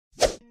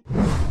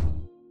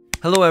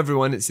Hello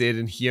everyone, it's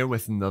Aidan here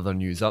with another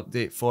news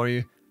update for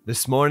you.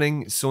 This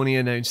morning, Sony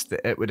announced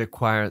that it would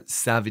acquire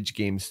Savage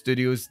Games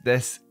Studios.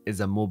 This is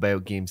a mobile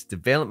games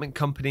development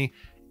company.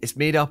 It's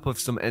made up of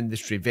some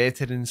industry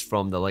veterans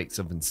from the likes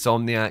of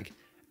Insomniac,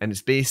 and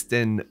it's based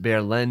in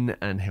Berlin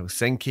and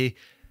Helsinki.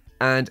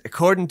 And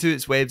according to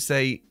its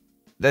website,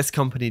 this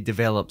company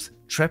develops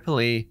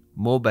AAA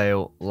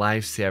mobile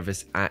live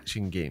service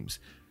action games.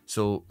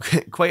 So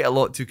quite a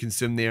lot to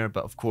consume there,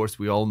 but of course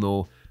we all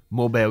know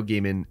mobile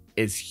gaming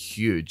is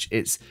huge.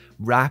 It's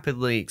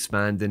rapidly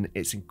expanding,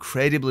 it's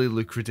incredibly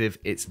lucrative,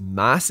 it's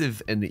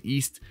massive in the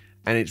East,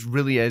 and it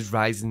really is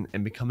rising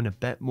and becoming a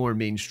bit more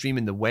mainstream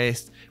in the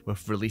West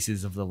with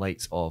releases of the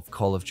likes of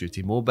Call of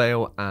Duty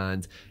Mobile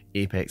and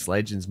Apex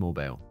Legends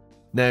Mobile.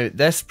 Now,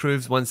 this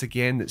proves once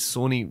again that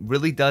Sony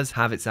really does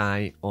have its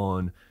eye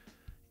on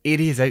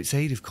areas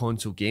outside of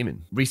console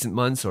gaming. Recent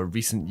months or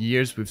recent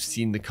years, we've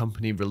seen the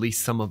company release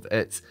some of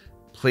its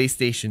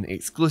PlayStation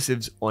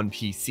exclusives on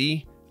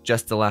PC.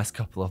 Just the last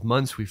couple of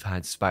months, we've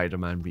had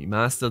Spider-Man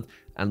Remastered,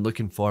 and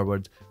looking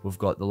forward, we've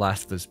got The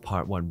Last of Us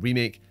Part 1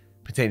 Remake,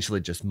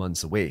 potentially just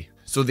months away.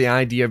 So the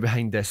idea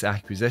behind this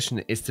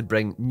acquisition is to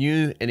bring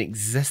new and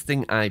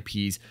existing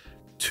IPs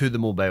to the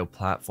mobile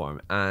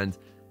platform, and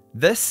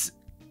this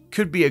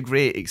could be a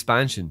great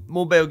expansion.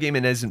 Mobile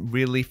gaming isn't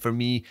really for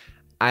me.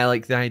 I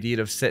like the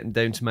idea of sitting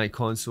down to my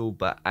console,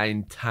 but I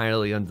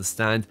entirely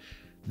understand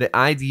the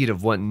idea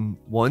of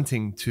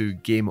wanting to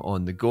game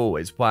on the go.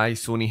 Is why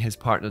Sony has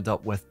partnered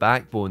up with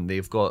Backbone.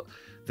 They've got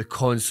the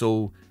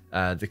console,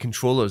 the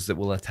controllers that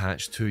will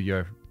attach to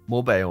your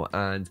mobile,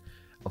 and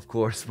of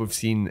course we've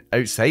seen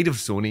outside of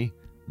Sony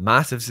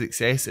massive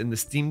success in the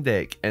Steam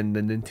Deck and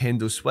the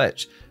Nintendo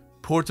Switch.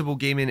 Portable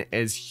gaming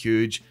is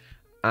huge,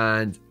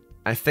 and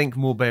I think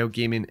mobile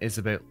gaming is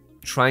about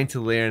trying to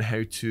learn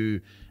how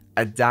to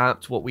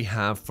adapt what we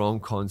have from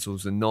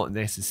consoles and not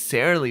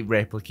necessarily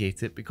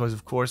replicate it, because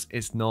of course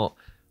it's not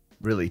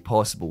really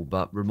possible,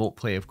 but remote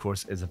play of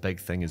course is a big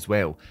thing as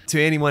well.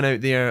 To anyone out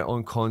there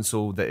on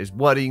console that is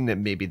worrying that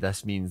maybe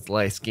this means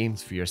less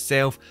games for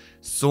yourself,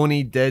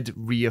 Sony did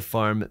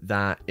reaffirm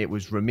that it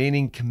was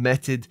remaining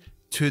committed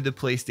to the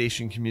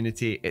PlayStation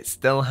community. It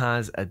still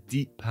has a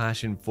deep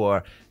passion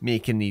for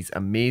making these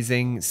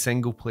amazing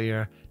single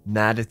player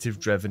narrative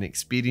driven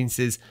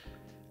experiences,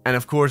 and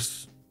of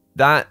course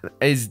that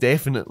is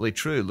definitely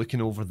true.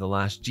 Looking over the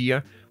last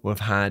year, we've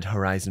had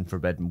Horizon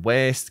Forbidden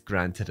West,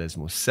 Gran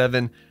Turismo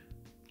 7.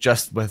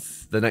 Just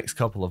with the next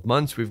couple of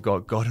months, we've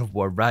got God of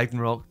War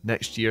Ragnarok.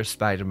 Next year,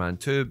 Spider-Man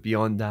 2.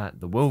 Beyond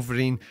that, the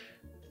Wolverine.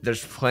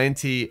 There's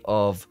plenty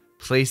of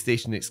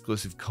PlayStation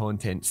exclusive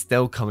content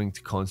still coming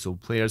to console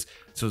players,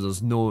 so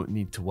there's no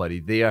need to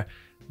worry there.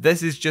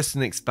 This is just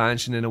an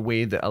expansion in a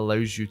way that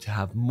allows you to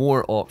have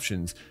more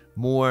options,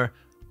 more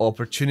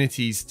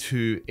opportunities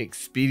to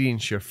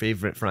experience your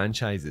favorite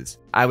franchises.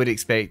 I would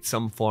expect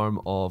some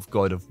form of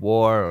God of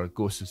War or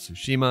Ghost of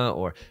Tsushima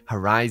or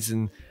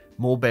Horizon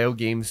mobile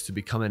games to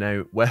be coming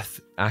out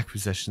with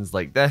acquisitions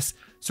like this,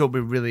 so I'll be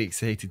really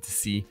excited to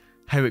see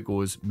how it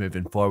goes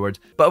moving forward.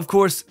 But of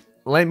course,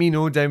 let me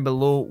know down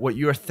below what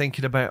you're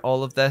thinking about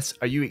all of this.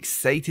 Are you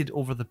excited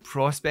over the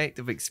prospect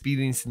of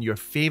experiencing your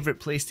favorite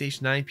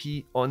PlayStation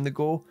IP on the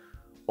go?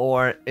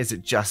 Or is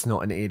it just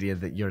not an area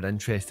that you're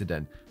interested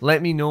in?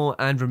 Let me know,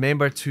 and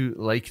remember to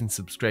like and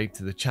subscribe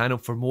to the channel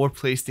for more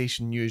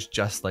PlayStation news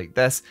just like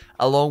this,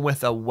 along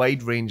with a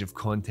wide range of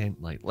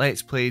content like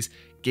Let's Plays,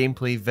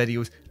 gameplay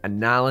videos,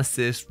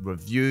 analysis,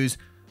 reviews,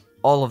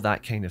 all of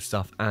that kind of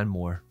stuff and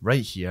more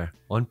right here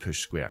on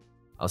Push Square.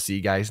 I'll see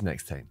you guys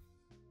next time.